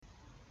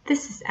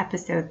This is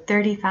episode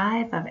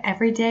 35 of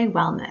Everyday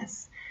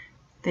Wellness,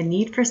 The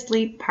Need for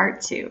Sleep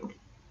Part 2.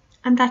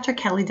 I'm Dr.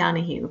 Kelly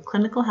Donahue,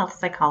 clinical health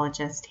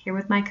psychologist, here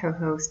with my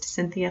co-host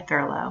Cynthia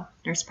Thurlow,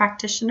 nurse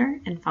practitioner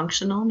and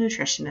functional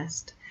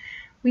nutritionist.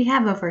 We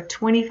have over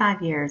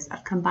 25 years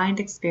of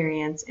combined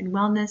experience in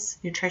wellness,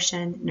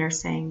 nutrition,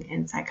 nursing,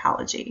 and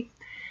psychology.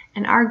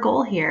 And our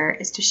goal here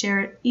is to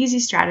share easy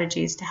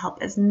strategies to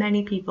help as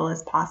many people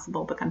as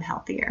possible become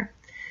healthier.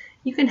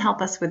 You can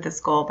help us with this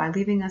goal by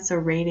leaving us a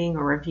rating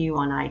or review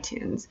on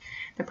iTunes.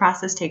 The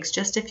process takes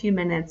just a few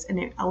minutes and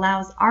it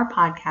allows our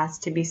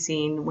podcast to be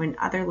seen when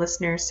other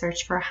listeners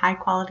search for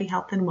high-quality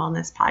health and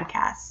wellness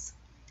podcasts.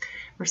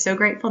 We're so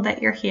grateful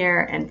that you're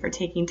here and for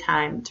taking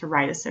time to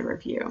write us a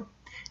review.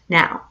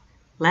 Now,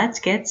 let's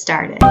get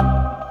started.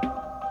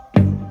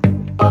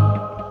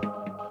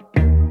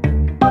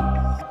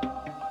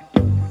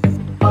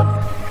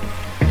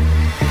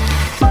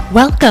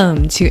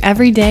 Welcome to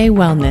Everyday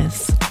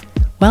Wellness.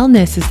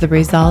 Wellness is the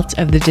result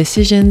of the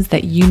decisions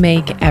that you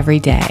make every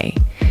day.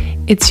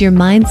 It's your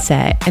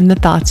mindset and the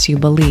thoughts you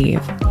believe.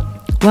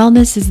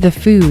 Wellness is the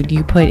food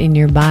you put in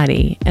your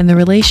body and the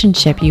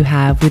relationship you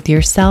have with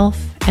yourself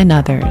and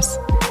others.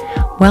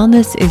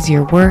 Wellness is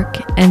your work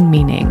and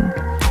meaning.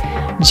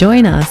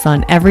 Join us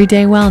on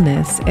Everyday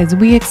Wellness as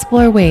we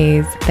explore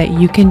ways that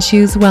you can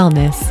choose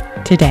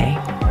wellness today.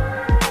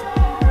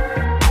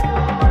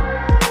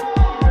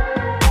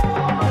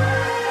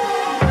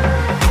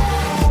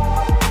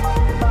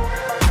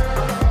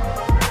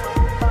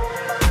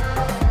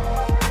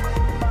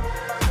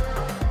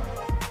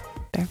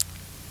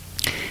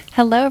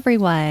 Hello,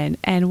 everyone,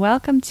 and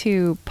welcome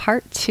to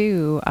part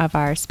 2 of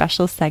our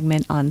special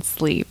segment on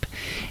sleep.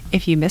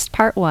 If you missed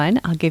part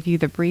 1, I'll give you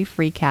the brief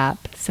recap.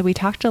 So we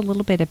talked a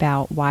little bit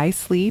about why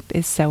sleep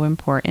is so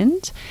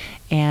important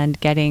and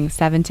getting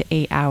 7 to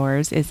 8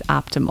 hours is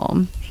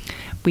optimal.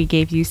 We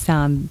gave you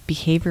some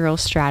behavioral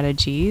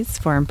strategies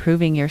for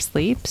improving your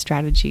sleep,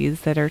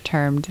 strategies that are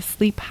termed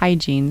sleep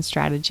hygiene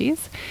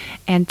strategies.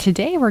 And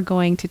today we're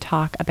going to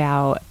talk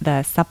about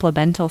the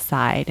supplemental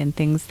side and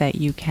things that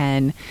you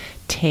can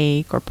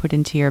take or put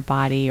into your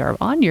body or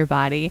on your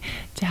body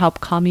to help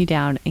calm you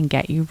down and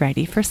get you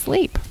ready for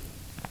sleep.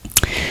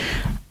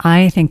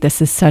 I think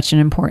this is such an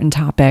important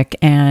topic.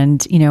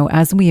 And,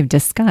 as we have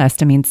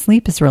discussed,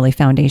 sleep is really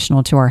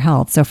foundational to our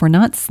health. So if we're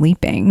not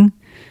sleeping,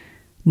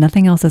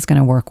 nothing else is going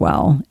to work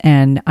well.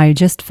 And I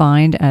just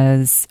find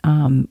as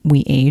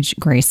we age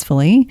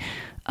gracefully,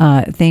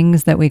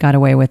 things that we got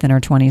away with in our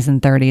 20s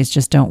and 30s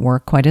just don't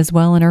work quite as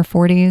well in our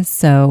 40s.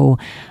 So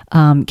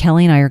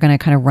Kelly and I are going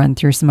to kind of run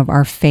through some of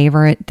our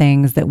favorite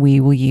things that we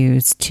will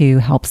use to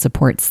help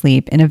support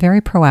sleep in a very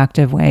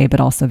proactive way, but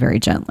also very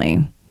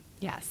gently.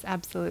 Yes,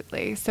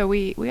 absolutely. So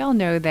we all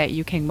know that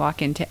you can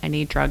walk into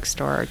any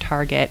drugstore or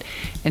Target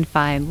and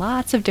find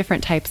lots of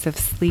different types of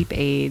sleep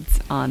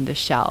aids on the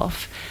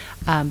shelf.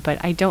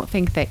 But I don't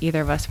think that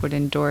either of us would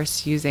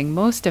endorse using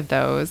most of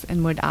those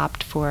and would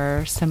opt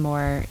for some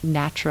more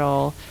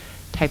natural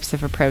types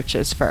of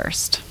approaches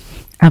first.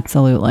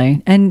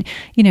 Absolutely. And,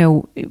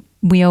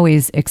 we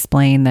always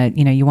explain that,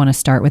 you want to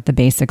start with the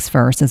basics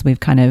first, as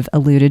we've kind of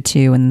alluded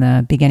to in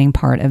the beginning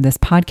part of this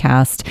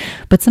podcast.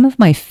 But some of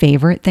my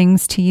favorite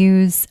things to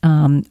use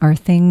are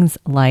things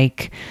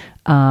like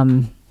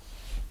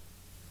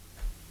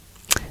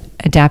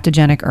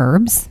adaptogenic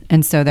herbs.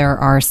 And so there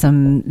are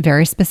some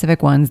very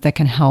specific ones that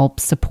can help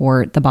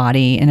support the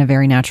body in a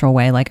very natural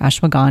way, like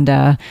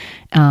ashwagandha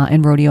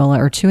and rhodiola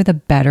are two of the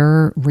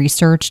better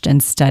researched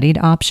and studied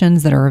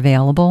options that are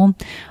available.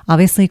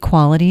 Obviously,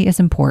 quality is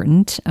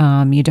important.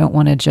 You don't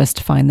want to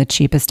just find the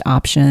cheapest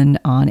option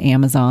on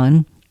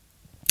Amazon.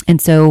 And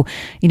so,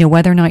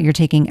 whether or not you're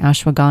taking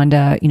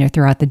ashwagandha,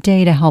 throughout the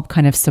day to help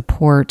kind of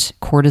support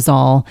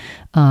cortisol.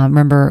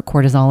 Remember,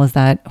 cortisol is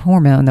that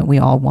hormone that we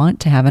all want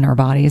to have in our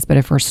bodies, but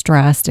if we're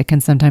stressed, it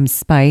can sometimes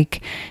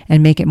spike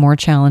and make it more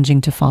challenging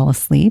to fall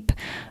asleep.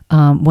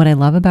 What I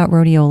love about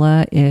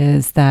rhodiola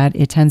is that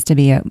it tends to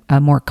be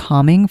a more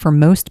calming for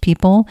most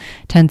people,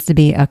 tends to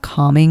be a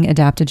calming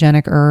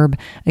adaptogenic herb.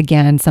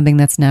 Again, something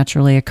that's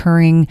naturally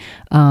occurring.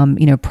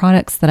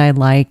 Products that I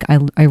like,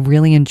 I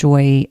really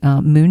enjoy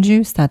Moon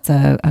Juice. That's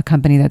a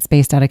company that's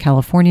based out of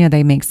California.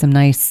 They make some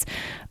nice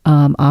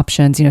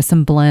options,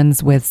 some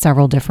blends with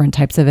several different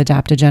types of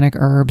adaptogenic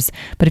herbs.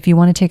 But if you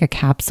want to take a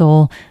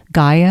capsule,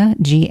 Gaia,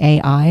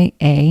 Gaia,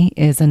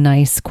 is a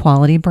nice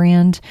quality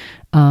brand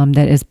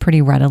that is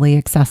pretty readily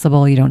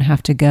accessible. You don't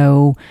have to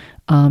go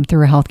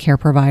through a healthcare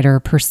provider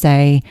per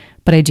se.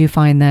 But I do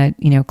find that,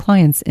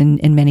 clients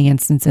in many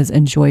instances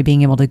enjoy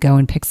being able to go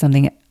and pick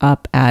something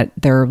up at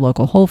their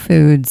local Whole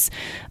Foods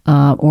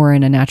or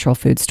in a natural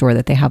food store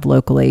that they have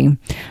locally.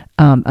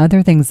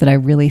 Other things that I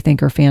really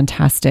think are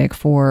fantastic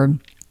for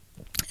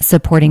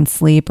supporting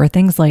sleep are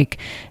things like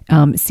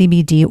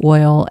CBD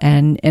oil.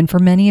 And for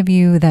many of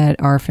you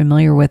that are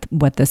familiar with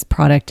what this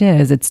product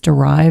is, it's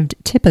derived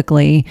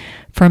typically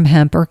from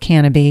hemp or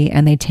cannabis,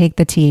 and they take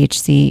the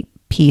THC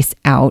piece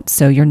out.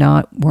 So you're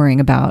not worrying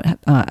about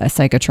a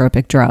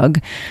psychotropic drug.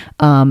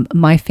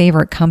 My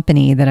favorite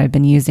company that I've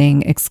been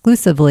using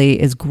exclusively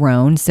is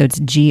Grown. So it's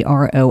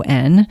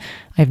GRON.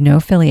 I have no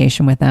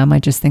affiliation with them. I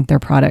just think their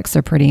products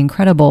are pretty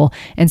incredible.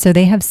 And so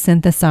they have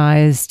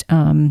synthesized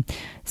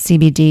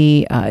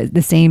CBD,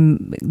 the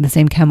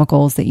same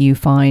chemicals that you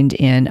find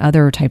in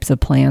other types of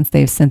plants.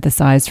 They've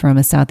synthesized from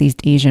a Southeast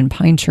Asian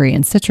pine tree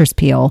and citrus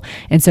peel.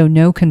 And so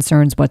no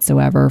concerns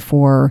whatsoever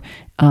for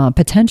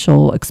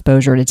potential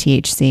exposure to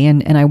THC.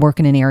 And I work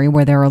in an area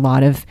where there are a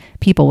lot of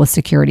people with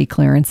security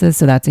clearances.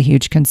 So that's a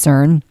huge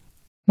concern.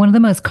 One of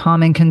the most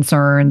common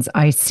concerns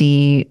I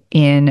see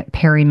in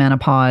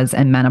perimenopause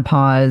and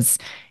menopause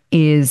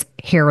is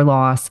hair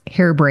loss,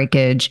 hair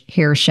breakage,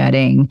 hair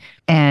shedding.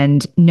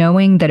 And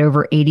knowing that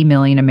over 80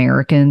 million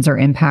Americans are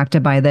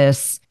impacted by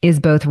this is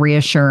both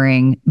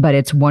reassuring, but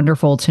it's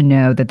wonderful to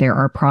know that there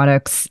are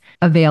products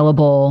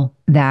available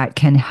that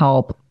can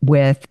help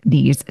with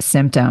these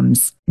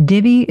symptoms.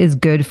 Divi is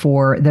good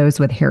for those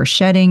with hair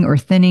shedding or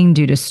thinning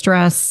due to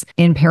stress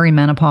in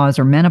perimenopause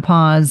or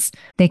menopause.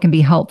 They can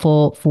be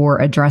helpful for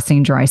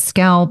addressing dry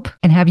scalp.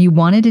 And have you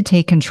wanted to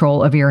take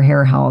control of your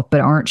hair health but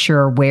aren't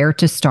sure where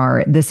to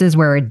start? This is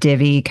where a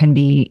Divi can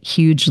be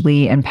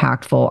hugely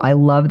impactful. I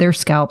love their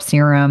scalp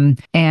serum,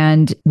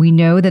 and we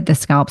know that the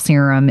scalp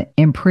serum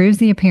improves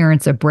the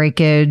appearance of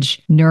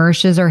breakage,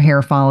 nourishes our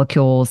hair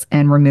follicles,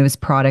 and removes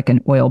product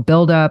and oil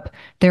buildup.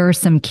 There are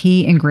some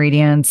key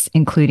ingredients,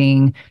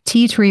 including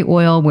tea tree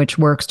oil, which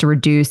works to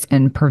reduce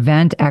and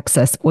prevent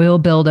excess oil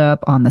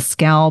buildup on the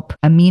scalp,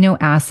 amino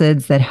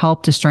acids that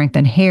help to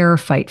strengthen hair,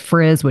 fight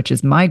frizz, which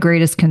is my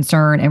greatest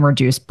concern, and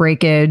reduce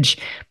breakage,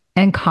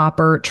 and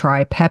copper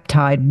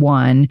tripeptide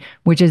 1,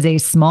 which is a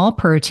small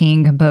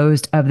protein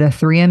composed of the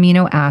 3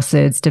 amino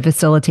acids to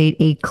facilitate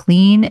a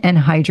clean and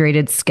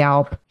hydrated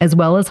scalp, as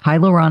well as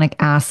hyaluronic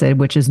acid,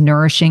 which is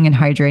nourishing and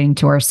hydrating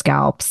to our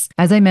scalps.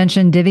 As I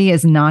mentioned, Divi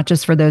is not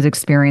just for those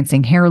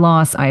experiencing hair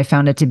loss. I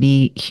found it to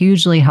be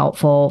hugely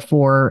helpful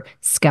for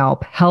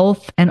scalp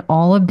health, and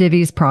all of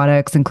Divi's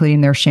products,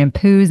 including their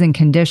shampoos and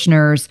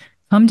conditioners,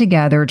 come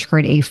together to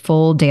create a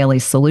full daily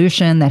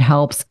solution that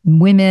helps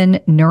women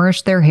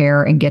nourish their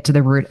hair and get to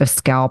the root of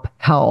scalp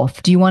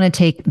health. Do you want to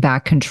take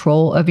back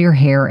control of your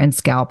hair and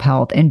scalp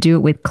health and do it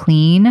with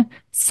clean,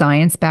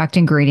 science-backed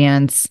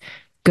ingredients?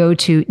 Go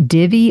to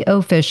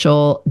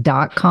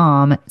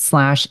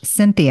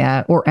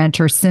diviofficial.com/Cynthia or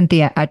enter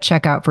Cynthia at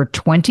checkout for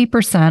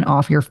 20%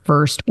 off your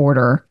first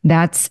order.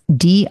 That's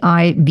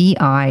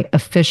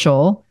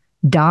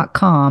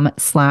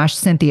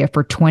diviofficial.com/Cynthia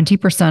for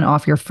 20%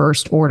 off your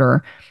first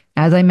order.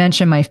 As I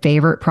mentioned, my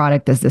favorite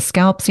product is the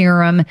scalp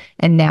serum.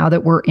 And now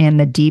that we're in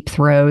the deep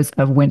throes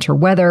of winter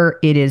weather,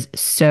 it is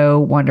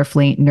so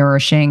wonderfully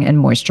nourishing and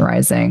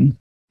moisturizing.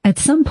 At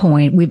some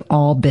point, we've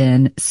all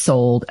been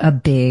sold a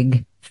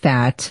big,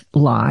 fat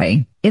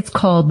lie. It's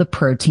called the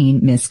protein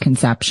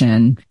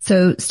misconception.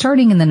 So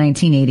starting in the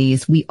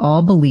 1980s, we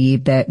all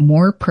believed that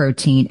more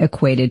protein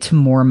equated to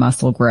more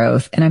muscle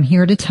growth. And I'm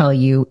here to tell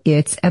you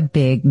it's a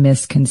big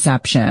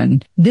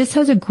misconception. This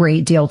has a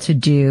great deal to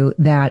do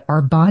that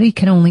our body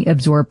can only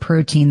absorb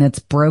protein that's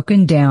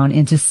broken down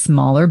into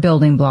smaller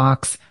building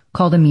blocks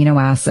called amino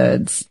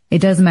acids.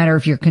 It doesn't matter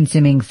if you're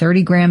consuming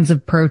 30 grams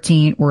of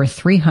protein or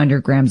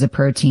 300 grams of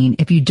protein.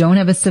 If you don't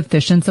have a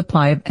sufficient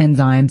supply of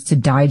enzymes to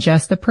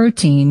digest the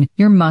protein,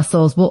 your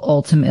muscles will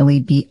ultimately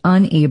be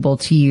unable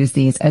to use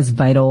these as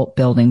vital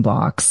building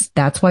blocks.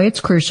 That's why it's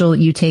crucial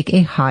you take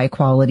a high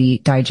quality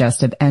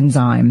digestive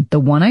enzyme. The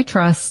one I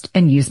trust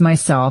and use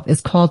myself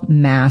is called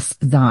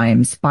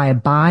Masszymes by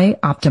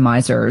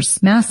Bioptimizers.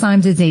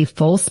 Masszymes is a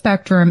full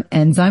spectrum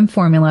enzyme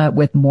formula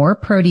with more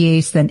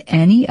protease than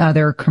any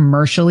other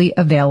commercially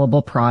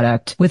available product,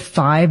 with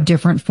 5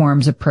 different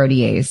forms of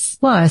protease.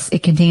 Plus,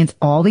 it contains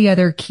all the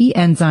other key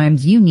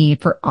enzymes you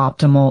need for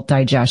optimal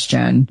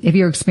digestion. If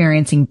you're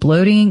experiencing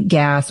bloating,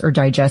 gas, or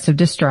digestive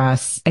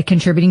distress, a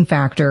contributing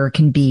factor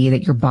can be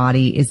that your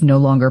body is no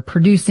longer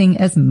producing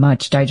as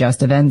much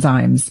digestive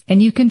enzymes.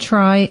 And you can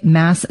try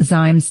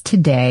Masszymes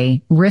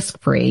today,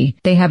 risk-free.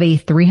 They have a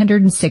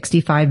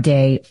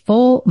 365-day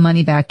full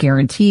money-back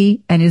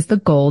guarantee and is the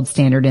gold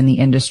standard in the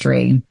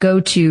industry.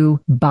 Go to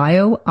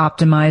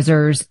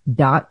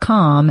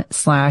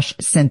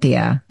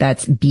bioptimizers.com/Cynthia.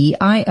 That's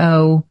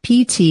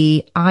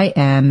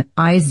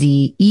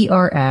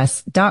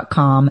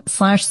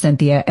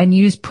bioptimizers.com/Cynthia and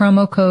use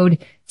promo code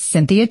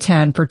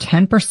Cynthia10 for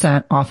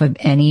 10% off of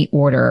any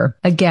order.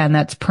 Again,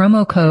 that's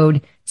promo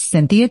code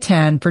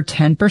Cynthia10 for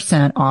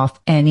 10% off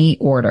any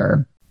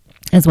order,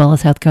 as well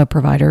as healthcare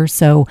providers.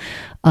 So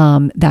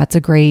that's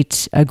a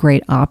great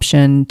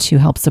option to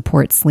help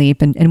support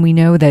sleep. And we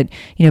know that,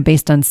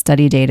 based on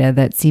study data,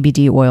 that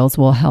CBD oils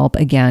will help,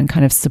 again,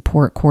 kind of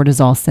support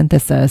cortisol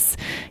synthesis.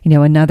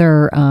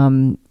 Another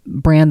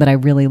brand that I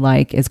really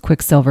like is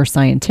Quicksilver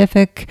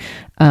Scientific.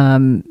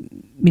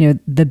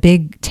 the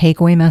big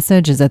takeaway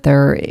message is that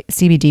their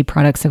CBD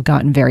products have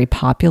gotten very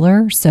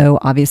popular. So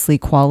obviously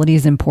quality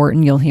is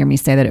important. You'll hear me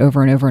say that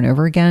over and over and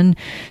over again.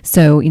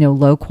 So,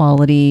 low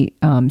quality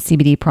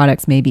CBD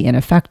products may be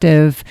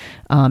ineffective,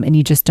 and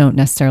you just don't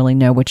necessarily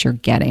know what you're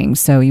getting.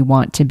 So you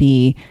want to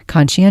be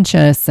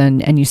conscientious,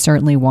 and you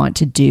certainly want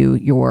to do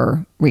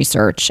your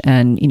research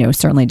and,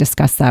 certainly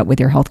discuss that with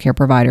your healthcare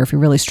provider if you're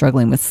really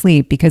struggling with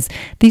sleep, because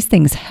these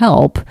things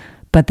help,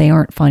 but they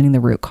aren't finding the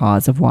root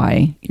cause of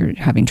why you're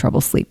having trouble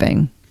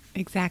sleeping.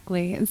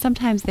 Exactly. And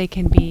sometimes they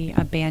can be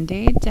a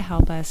Band-Aid to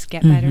help us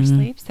get better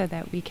sleep so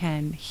that we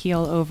can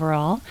heal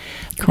overall.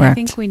 But Correct. I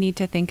think we need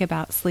to think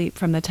about sleep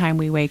from the time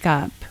we wake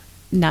up,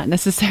 not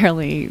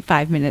necessarily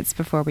 5 minutes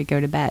before we go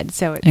to bed.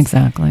 So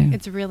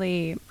it's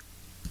really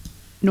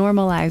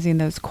normalizing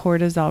those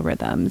cortisol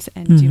rhythms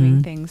and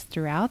doing things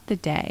throughout the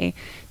day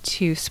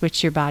to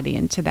switch your body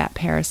into that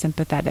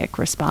parasympathetic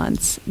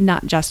response,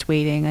 not just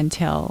waiting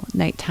until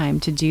nighttime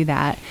to do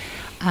that.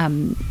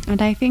 And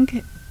I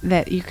think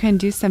that you can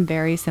do some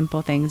very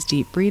simple things,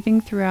 deep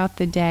breathing throughout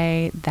the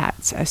day.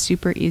 That's a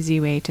super easy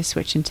way to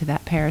switch into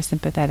that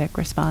parasympathetic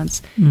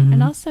response.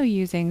 And also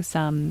using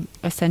some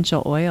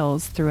essential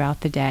oils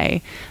throughout the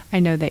day. I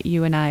know that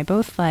you and I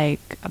both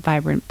like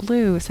Vibrant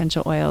Blue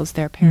essential oils.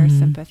 Their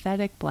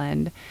parasympathetic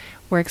blend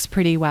works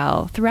pretty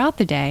well throughout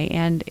the day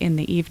and in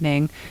the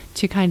evening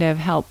to kind of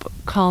help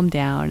calm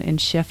down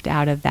and shift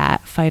out of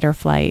that fight or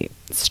flight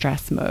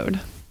stress mode.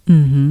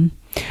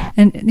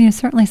 And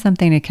certainly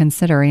something to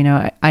consider.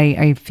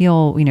 I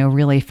feel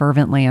really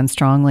fervently and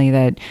strongly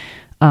that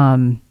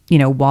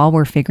while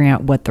we're figuring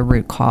out what the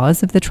root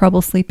cause of the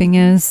trouble sleeping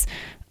is,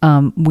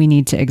 we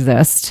need to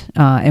exist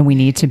and we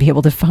need to be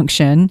able to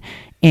function.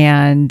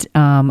 And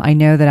I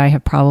know that I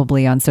have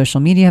probably on social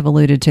media have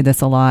alluded to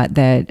this a lot,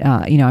 that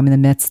I'm in the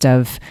midst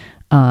of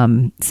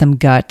some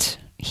gut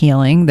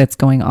healing that's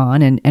going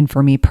on. And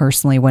for me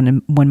personally,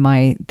 when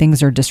my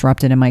things are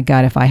disrupted in my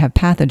gut, if I have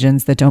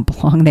pathogens that don't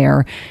belong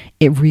there,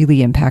 it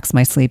really impacts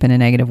my sleep in a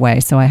negative way.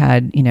 So I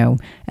had,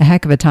 a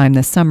heck of a time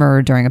this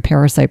summer during a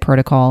parasite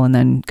protocol and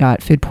then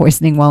got food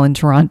poisoning while in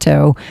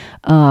Toronto.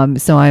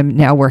 So I'm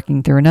now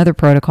working through another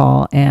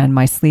protocol, and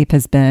my sleep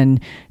has been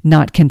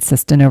not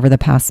consistent over the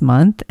past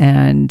month.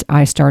 And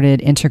I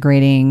started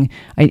integrating,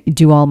 I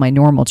do all my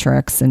normal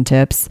tricks and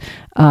tips,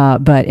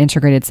 but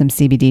integrated some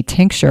CBD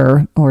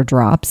tincture or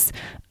drops.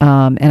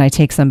 And I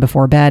take some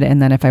before bed.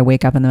 And then if I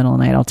wake up in the middle of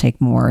the night, I'll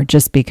take more,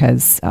 just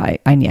because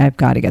I've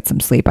got to get some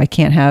sleep. I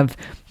can't have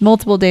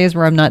multiple days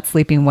where I'm not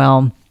sleeping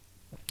well.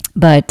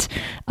 But,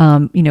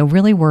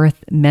 really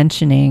worth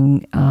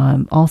mentioning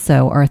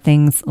also are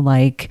things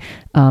like,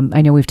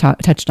 I know we've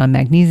touched on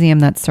magnesium.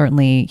 That's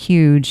certainly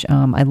huge.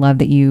 I love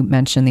that you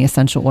mentioned the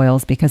essential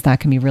oils, because that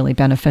can be really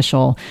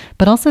beneficial.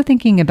 But also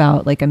thinking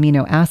about like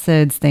amino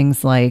acids,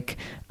 things like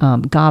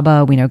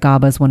GABA. We know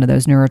GABA is one of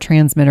those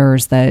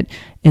neurotransmitters that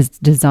is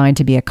designed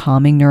to be a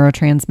calming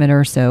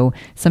neurotransmitter. So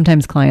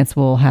sometimes clients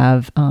will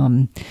have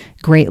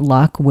great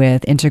luck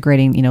with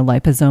integrating,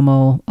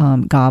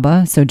 liposomal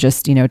GABA. So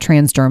just,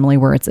 transdermally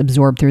where it's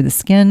absorbed through the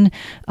skin.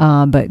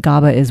 But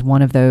GABA is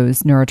one of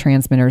those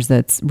neurotransmitters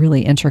that's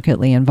really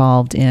intricately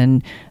involved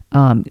in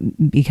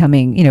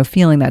becoming,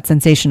 feeling that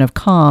sensation of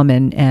calm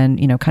and,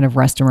 kind of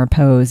rest and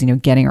repose,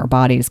 getting our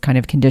bodies kind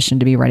of conditioned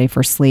to be ready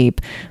for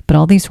sleep. But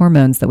all these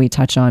hormones that we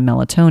touch on,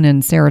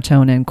 melatonin,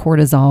 serotonin,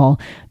 cortisol,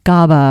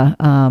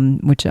 GABA,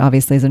 which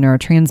obviously is a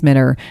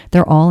neurotransmitter,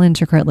 they're all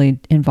intricately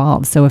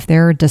involved. So if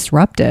they're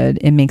disrupted,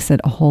 it makes it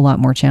a whole lot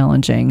more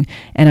challenging.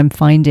 And I'm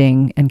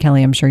finding, and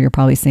Kelly, I'm sure you're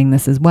probably seeing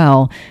this as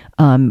well,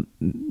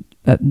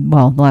 the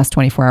last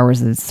 24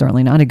 hours is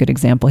certainly not a good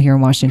example here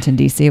in Washington,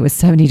 D.C. It was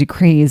 70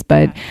 degrees,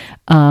 but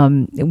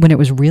when it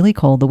was really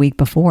cold the week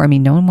before,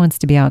 no one wants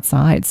to be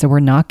outside. So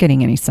we're not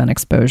getting any sun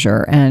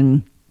exposure.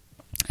 And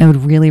I would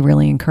really,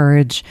 really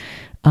encourage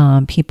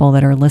people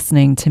that are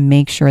listening to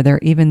make sure they're,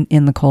 even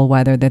in the cold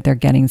weather, that they're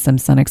getting some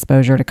sun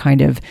exposure to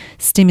kind of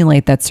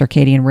stimulate that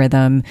circadian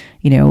rhythm,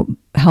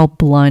 help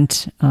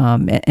blunt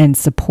and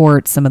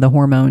support some of the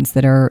hormones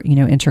that are,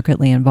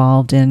 intricately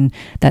involved in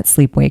that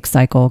sleep-wake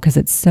cycle, because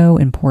it's so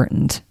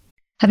important.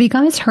 Have you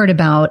guys heard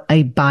about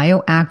a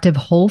bioactive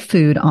whole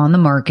food on the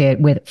market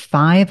with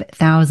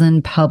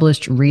 5,000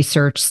 published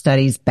research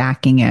studies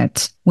backing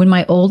it? When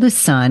my oldest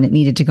son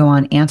needed to go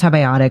on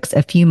antibiotics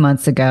a few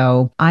months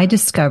ago, I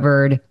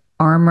discovered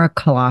Armra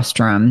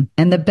Colostrum,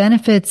 and the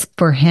benefits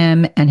for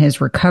him and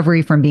his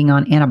recovery from being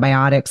on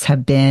antibiotics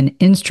have been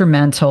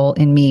instrumental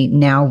in me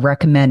now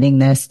recommending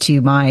this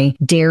to my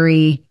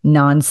dairy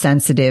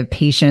non-sensitive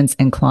patients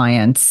and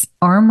clients.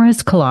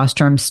 Armra's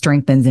colostrum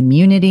strengthens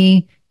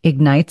immunity,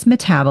 ignites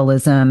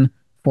metabolism,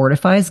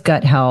 fortifies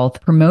gut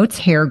health, promotes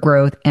hair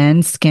growth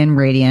and skin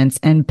radiance,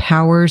 and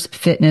powers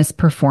fitness,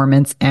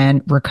 performance,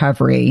 and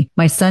recovery.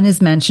 My son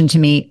has mentioned to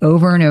me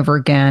over and over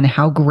again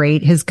how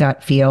great his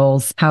gut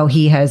feels, how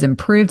he has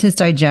improved his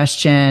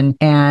digestion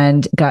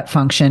and gut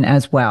function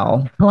as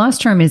well.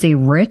 Colostrum is a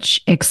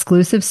rich,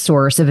 exclusive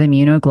source of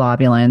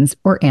immunoglobulins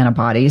or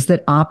antibodies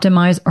that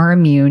optimize our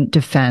immune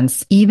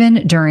defense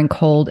even during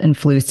cold and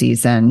flu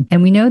season.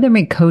 And we know the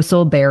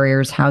mucosal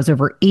barriers house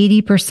over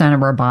 80%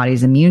 of our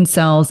body's immune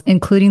cells,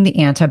 including the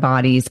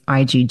antibodies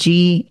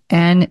IgG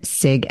and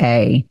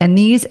SIG-A. And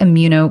these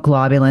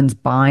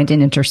immunoglobulins bind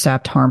and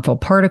intercept harmful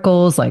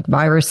particles like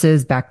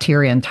viruses,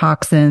 bacteria, and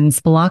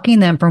toxins, blocking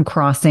them from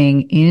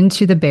crossing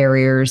into the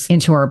barriers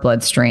into our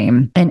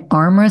bloodstream. And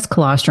Armrest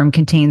colostrum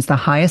contains the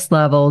highest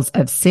levels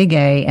of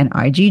SIG-A and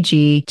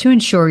IgG to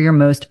ensure your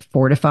most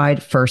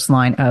fortified first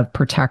line of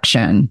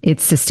protection.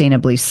 It's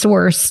sustainably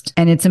sourced,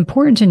 and it's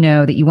important to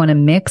know that you want to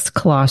mix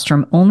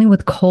colostrum only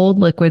with cold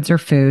liquids or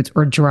foods,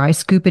 or dry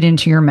scoop it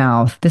into your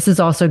mouth. This is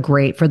also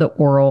great for the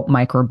oral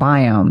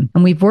microbiome.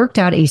 And we've worked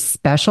out a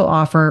special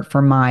offer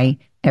for my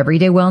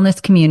Everyday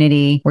Wellness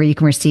community where you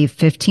can receive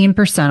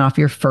 15% off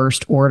your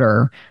first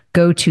order.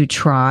 Go to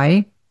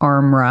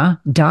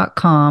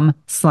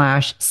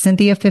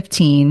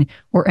tryarmra.com/Cynthia15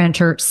 or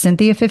enter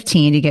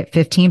Cynthia15 to get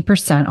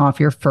 15% off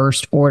your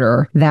first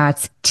order.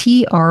 That's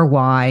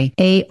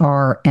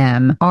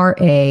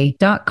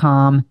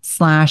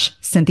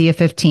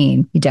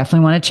tryarmra.com/Cynthia15. You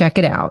definitely want to check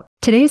it out.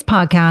 Today's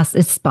podcast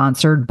is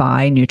sponsored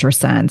by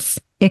NutriSense.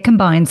 It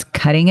combines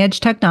cutting-edge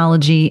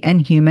technology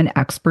and human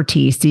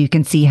expertise so you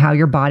can see how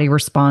your body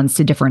responds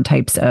to different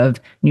types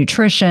of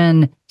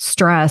nutrition,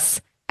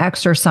 stress,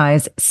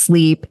 exercise,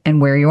 sleep, and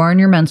where you are in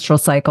your menstrual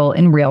cycle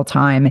in real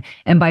time.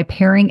 And by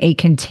pairing a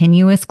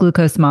continuous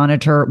glucose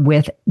monitor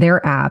with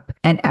their app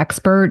and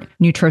expert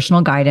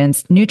nutritional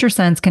guidance,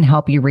 NutriSense can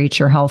help you reach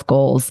your health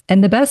goals.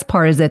 And the best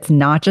part is it's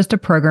not just a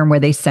program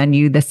where they send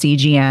you the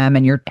CGM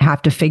and you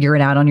have to figure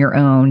it out on your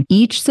own.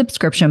 Each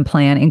subscription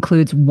plan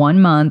includes 1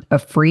 month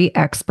of free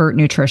expert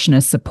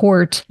nutritionist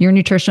support. Your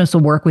nutritionist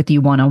will work with you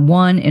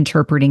one-on-one,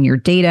 interpreting your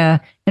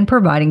data and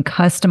providing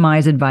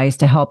customized advice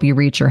to help you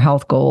reach your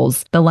health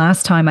goals. The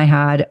last time I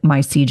had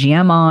my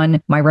CGM on,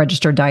 my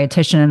registered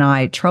dietitian and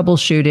I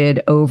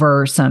troubleshooted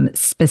over some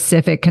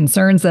specific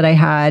concerns that I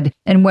had.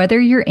 And whether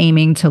you're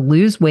aiming to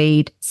lose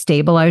weight,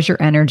 stabilize your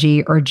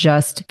energy, or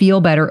just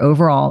feel better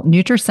overall,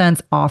 NutriSense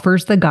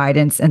offers the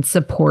guidance and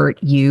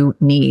support you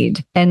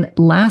need. And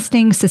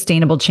lasting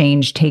sustainable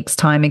change takes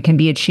time and can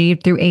be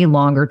achieved through a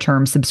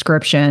longer-term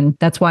subscription.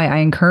 That's why I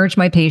encourage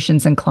my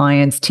patients and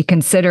clients to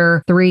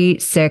consider 3,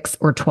 6,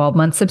 or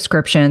 12-month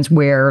subscriptions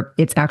where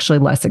it's actually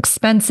less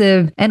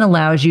expensive and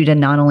allows you to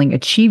not only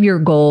achieve your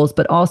goals,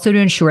 but also to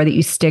ensure that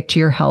you stick to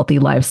your healthy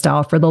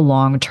lifestyle for the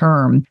long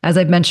term. As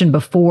I've mentioned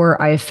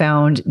before, I have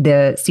found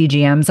the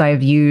CGMs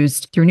I've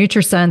used through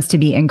NutriSense to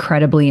be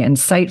incredibly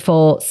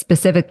insightful,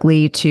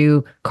 specifically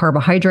to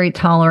carbohydrate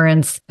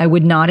tolerance. I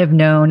would not have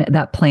known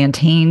that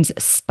plantains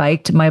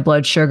spiked my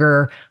blood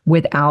sugar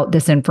without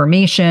this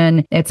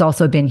information. It's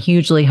also been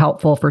hugely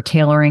helpful for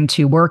tailoring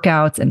to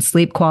workouts and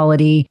sleep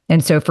quality.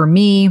 And so for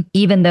me,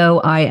 even though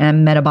I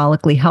am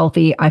metabolically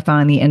healthy, I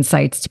find the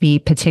insights to be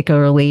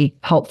particularly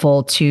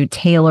helpful to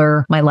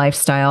tailor my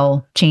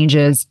lifestyle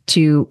changes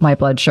to my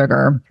blood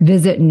sugar.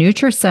 Visit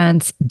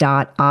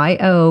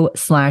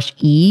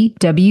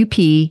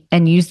nutrisense.io/EWP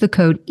and use the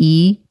code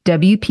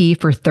EWP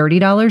for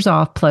 $30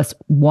 off plus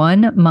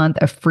 1 month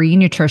of free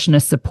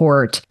nutritionist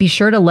support. Be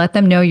sure to let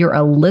them know you're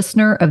a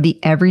listener of the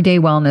Everyday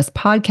Wellness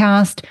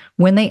podcast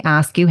when they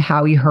ask you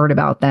how you heard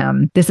about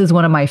them. This is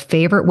one of my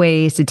favorite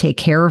ways to take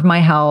care of my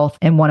health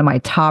and one of my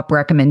top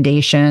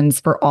recommendations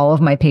for all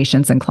of my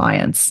patients and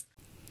clients.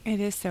 It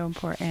is so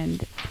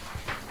important.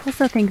 I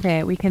also think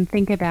that we can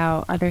think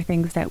about other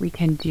things that we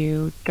can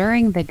do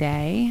during the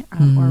day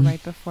or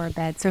right before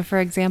bed. So for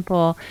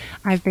example,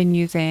 I've been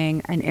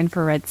using an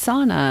infrared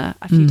sauna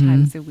a few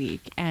times a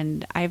week,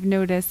 and I've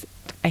noticed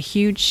a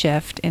huge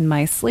shift in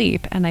my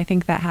sleep. And I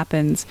think that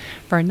happens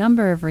for a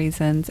number of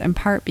reasons, in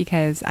part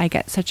because I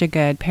get such a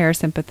good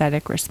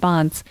parasympathetic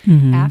response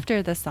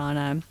after the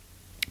sauna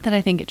that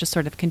I think it just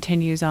sort of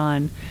continues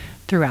on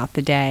throughout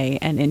the day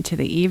and into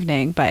the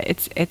evening, but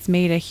it's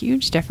made a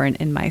huge difference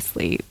in my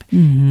sleep.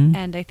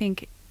 And I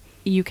think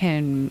you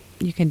can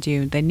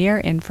do the near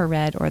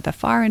infrared or the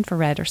far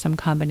infrared or some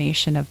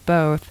combination of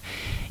both.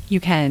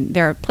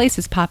 There are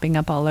places popping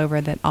up all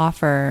over that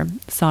offer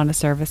sauna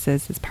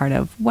services as part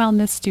of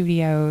wellness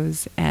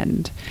studios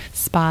and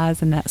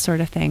spas and that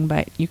sort of thing,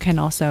 but you can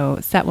also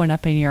set one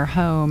up in your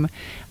home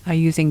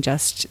using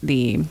just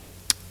the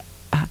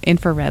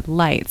infrared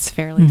lights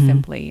fairly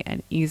simply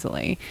and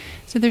easily.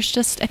 So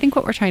I think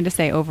what we're trying to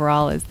say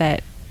overall is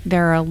that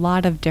there are a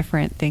lot of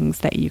different things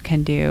that you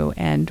can do,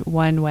 and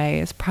one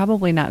way is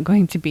probably not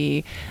going to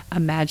be a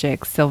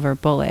magic silver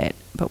bullet,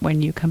 but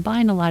when you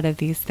combine a lot of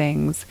these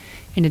things,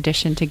 in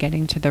addition to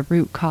getting to the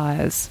root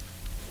cause,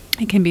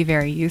 it can be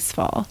very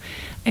useful.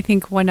 I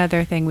think one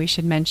other thing we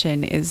should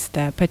mention is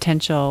the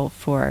potential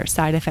for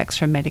side effects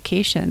from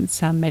medications.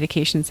 Some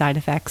medication side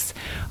effects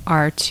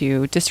are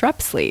to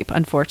disrupt sleep,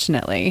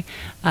 unfortunately.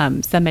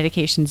 Some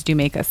medications do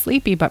make us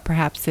sleepy, but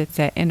perhaps it's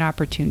at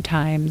inopportune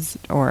times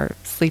or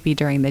sleepy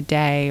during the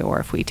day, or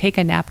if we take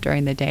a nap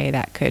during the day,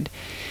 that could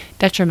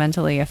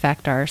detrimentally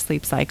affect our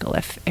sleep cycle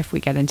if we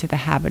get into the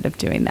habit of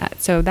doing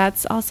that. So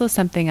that's also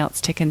something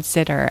else to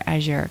consider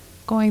as you're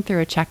going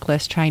through a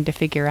checklist, trying to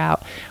figure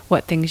out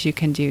what things you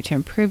can do to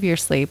improve your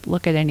sleep.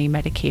 Look at any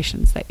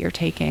medications that you're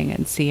taking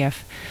and see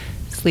if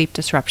sleep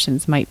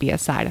disruptions might be a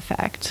side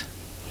effect.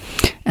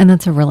 And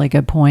that's a really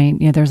good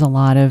point. There's a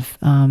lot of,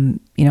 a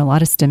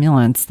lot of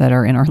stimulants that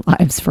are in our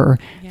lives for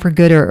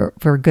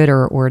good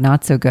or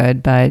not so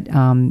good. But,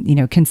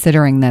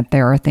 considering that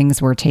there are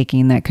things we're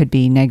taking that could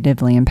be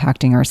negatively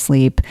impacting our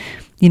sleep,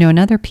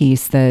 another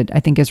piece that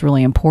I think is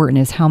really important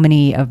is how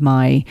many of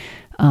my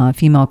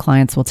female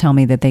clients will tell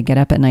me that they get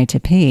up at night to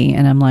pee.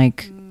 And I'm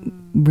like,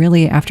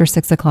 really, after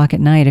 6 o'clock at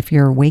night, if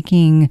you're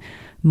waking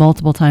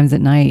multiple times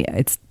at night,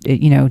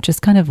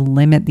 just kind of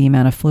limit the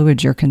amount of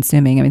fluids you're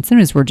consuming. I mean,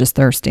 sometimes we're just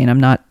thirsty, and I'm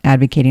not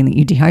advocating that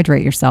you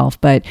dehydrate yourself,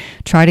 but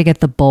try to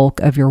get the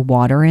bulk of your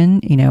water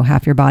in,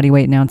 half your body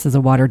weight in ounces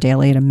of water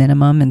daily at a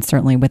minimum. And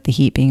certainly with the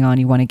heat being on,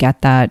 you want to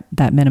get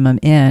that minimum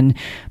in,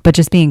 but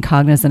just being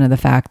cognizant of the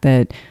fact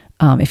that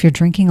if you're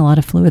drinking a lot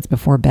of fluids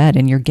before bed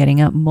and you're getting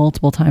up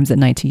multiple times at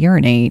night to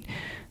urinate,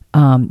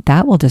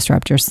 that will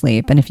disrupt your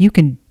sleep. And if you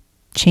can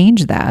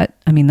change that,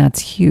 I mean, that's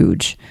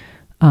huge.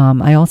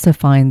 I also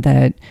find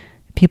that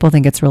people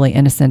think it's really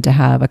innocent to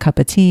have a cup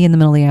of tea in the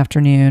middle of the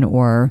afternoon,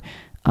 or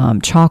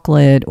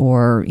chocolate,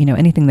 or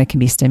anything that can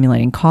be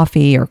stimulating,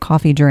 coffee or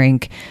coffee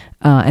drink,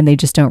 and they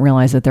just don't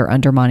realize that they're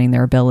undermining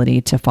their ability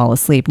to fall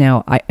asleep.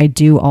 Now, I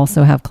do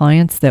also have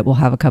clients that will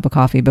have a cup of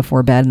coffee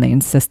before bed and they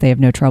insist they have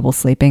no trouble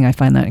sleeping. I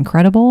find that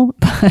incredible,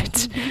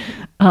 but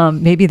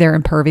maybe they're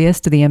impervious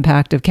to the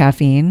impact of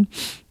caffeine.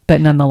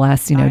 But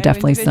nonetheless,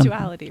 definitely some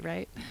individuality,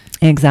 right?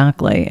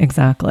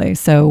 Exactly.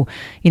 So,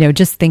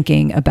 just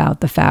thinking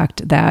about the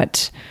fact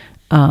that,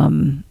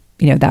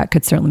 that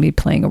could certainly be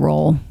playing a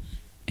role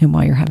in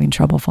why you're having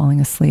trouble falling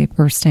asleep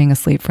or staying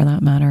asleep for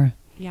that matter.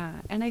 Yeah.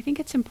 And I think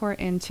it's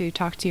important to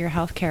talk to your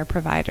healthcare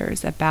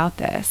providers about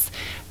this.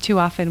 Too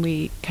often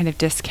we kind of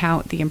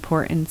discount the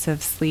importance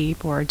of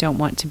sleep or don't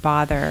want to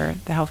bother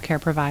the healthcare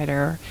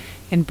provider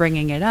in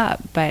bringing it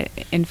up. But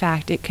in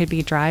fact,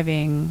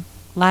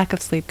 lack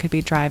of sleep could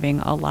be driving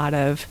a lot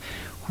of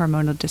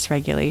hormonal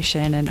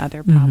dysregulation and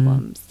other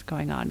problems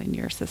going on in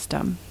your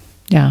system.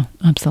 Yeah,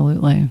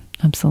 absolutely.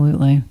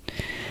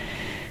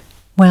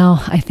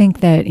 Well, I think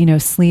that,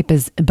 sleep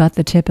is but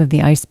the tip of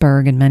the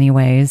iceberg in many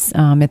ways.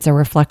 It's a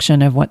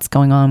reflection of what's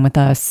going on with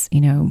us,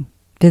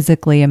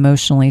 physically,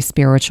 emotionally,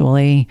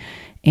 spiritually.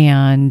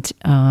 And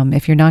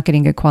if you're not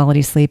getting good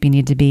quality sleep, you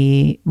need to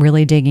be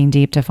really digging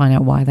deep to find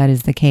out why that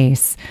is the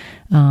case.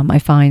 I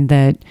find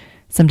that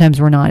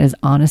sometimes we're not as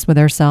honest with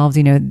ourselves.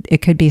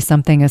 It could be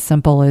something as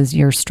simple as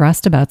you're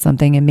stressed about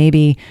something, and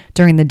maybe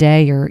during the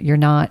day you're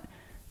not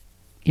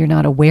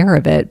aware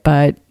of it,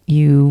 but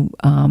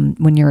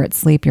when you're at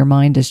sleep, your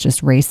mind is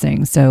just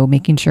racing. So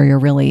making sure you're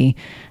really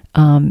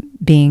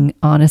being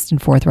honest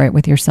and forthright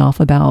with yourself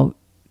about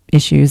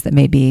issues that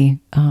maybe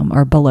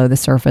are below the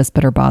surface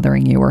but are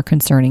bothering you or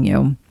concerning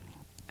you.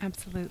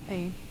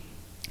 Absolutely.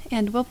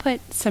 And we'll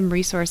put some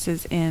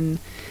resources in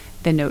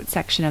the notes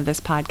section of this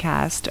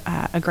podcast.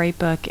 A great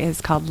book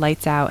is called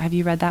Lights Out. Have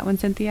you read that one,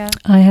 Cynthia?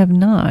 I have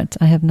not.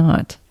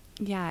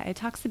 Yeah, it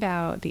talks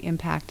about the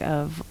impact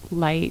of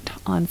light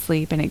on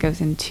sleep, and it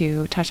goes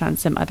into touch on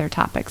some other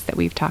topics that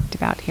we've talked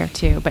about here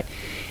too. But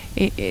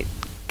it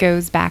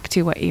goes back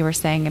to what you were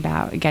saying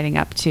about getting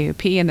up to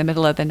pee in the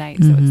middle of the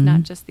night. So it's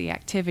not just the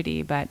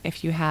activity, but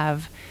if you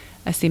have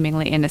a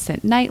seemingly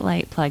innocent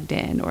nightlight plugged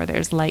in, or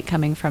there's light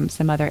coming from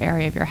some other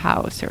area of your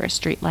house or a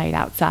street light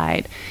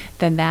outside,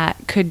 then that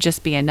could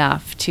just be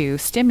enough to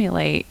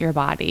stimulate your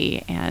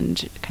body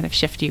and kind of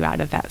shift you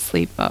out of that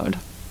sleep mode.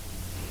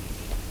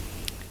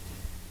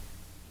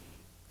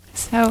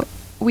 So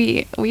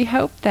we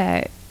hope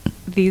that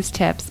these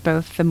tips,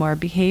 both the more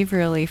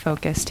behaviorally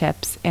focused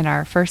tips in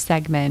our first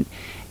segment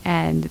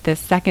and the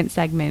second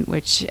segment,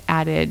 which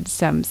added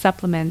some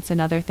supplements and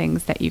other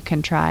things that you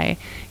can try,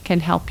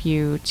 can help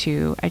you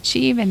to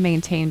achieve and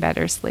maintain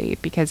better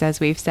sleep. Because as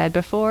we've said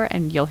before,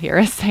 and you'll hear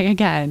us say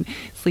again,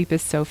 sleep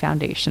is so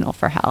foundational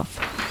for health.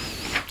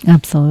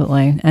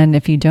 Absolutely. And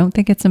if you don't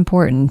think it's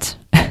important,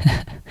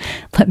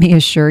 let me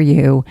assure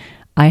you,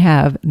 I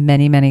have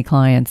many, many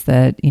clients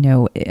that,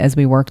 as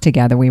we work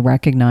together, we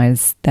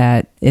recognize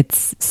that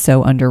it's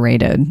so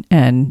underrated.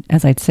 And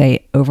as I'd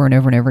say over and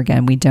over and over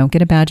again, we don't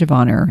get a badge of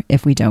honor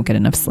if we don't get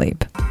enough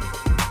sleep.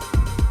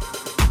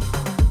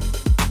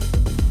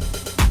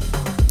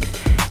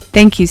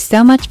 Thank you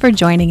so much for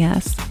joining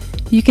us.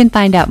 You can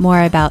find out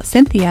more about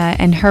Cynthia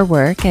and her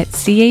work at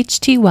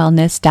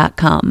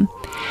chtwellness.com.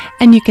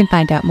 And you can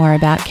find out more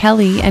about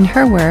Kelly and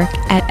her work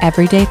at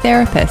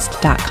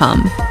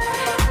everydaytherapist.com.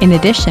 In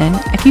addition,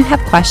 if you have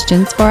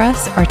questions for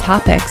us or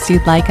topics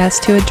you'd like us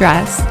to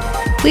address,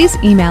 please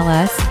email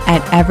us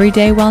at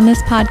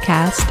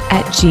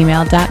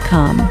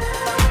everydaywellnesspodcast@gmail.com.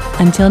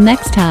 Until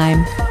next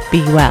time,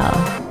 be well.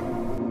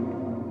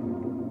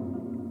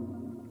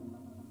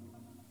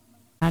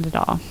 Not at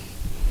all.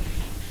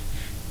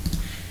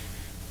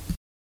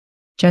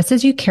 Just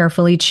as you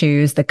carefully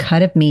choose the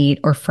cut of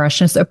meat or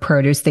freshness of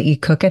produce that you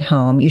cook at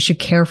home, you should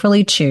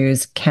carefully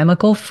choose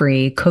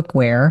chemical-free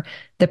cookware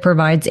that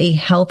provides a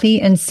healthy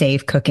and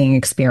safe cooking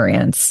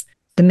experience.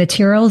 The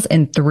materials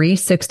in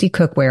 360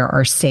 cookware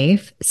are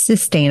safe,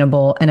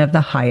 sustainable, and of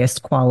the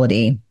highest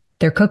quality.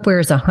 Their cookware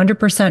is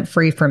 100%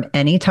 free from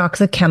any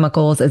toxic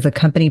chemicals, as the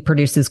company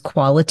produces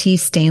quality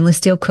stainless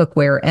steel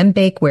cookware and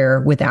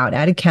bakeware without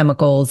added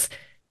chemicals,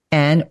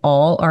 and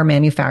all are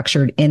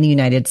manufactured in the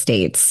United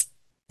States.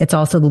 It's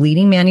also the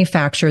leading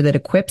manufacturer that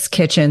equips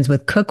kitchens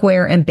with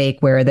cookware and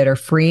bakeware that are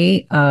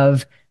free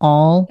of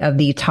all of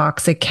the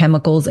toxic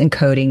chemicals and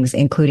coatings,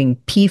 including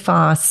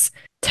PFAS,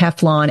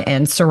 Teflon,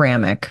 and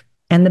ceramic.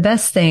 And the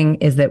best thing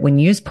is that when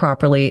used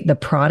properly, the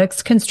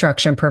product's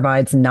construction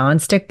provides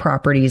nonstick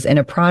properties in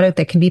a product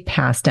that can be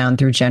passed down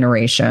through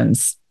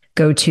generations.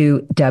 Go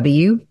to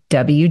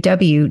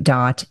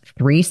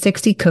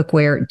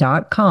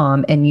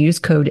www.360cookware.com and use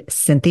code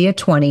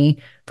Cynthia20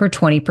 for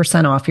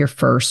 20% off your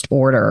first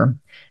order.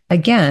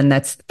 Again,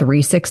 that's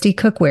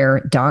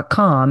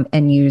 360cookware.com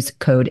and use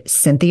code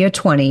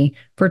Cynthia20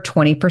 for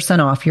 20%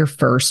 off your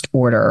first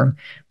order.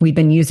 We've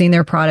been using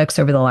their products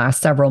over the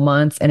last several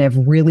months and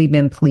have really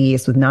been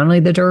pleased with not only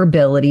the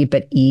durability,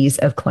 but ease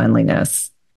of cleanliness.